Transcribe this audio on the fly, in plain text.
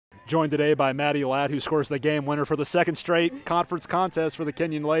joined today by Maddie Ladd, who scores the game winner for the second straight conference contest for the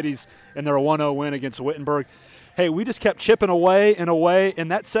Kenyon ladies in their 1-0 win against Wittenberg. Hey, we just kept chipping away and away. In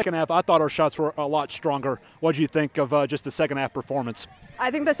that second half, I thought our shots were a lot stronger. What did you think of just the second half performance? I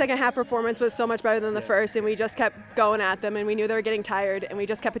think the second half performance was so much better than the first, and we just kept going at them, and we knew they were getting tired, and we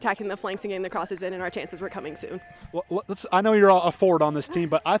just kept attacking the flanks and getting the crosses in, and our chances were coming soon. Well, I know you're a forward on this team,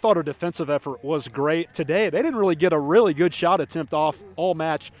 but I thought our defensive effort was great today. They didn't really get a really good shot attempt off all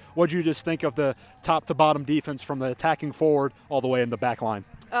match. What did you just think of the top-to-bottom defense from the attacking forward all the way in the back line?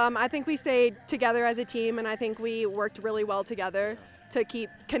 I think we stayed together as a team, and I think we worked really well together to keep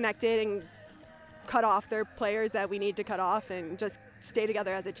connected and cut off their players that we need to cut off and just stay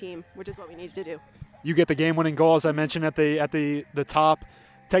together as a team, which is what we need to do. You get the game-winning goal, as I mentioned at the top.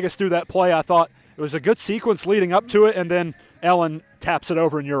 Take us through that play. I thought it was a good sequence leading up to it, and then Ellen taps it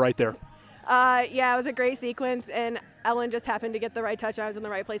over, and you're right there. Yeah, it was a great sequence, and Ellen just happened to get the right touch, and I was in the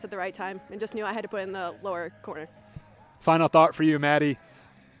right place at the right time, and just knew I had to put it in the lower corner. Final thought for you, Maddie.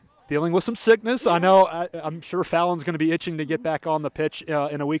 Dealing with some sickness. I know I'm sure Fallon's going to be itching to get back on the pitch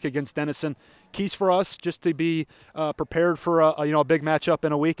in a week against Denison. Keys for us just to be prepared for a big matchup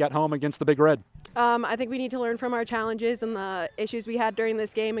in a week at home against the Big Red. I think we need to learn from our challenges and the issues we had during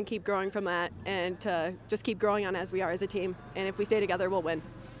this game and keep growing from that, and to just keep growing on as we are as a team. And if we stay together, we'll win.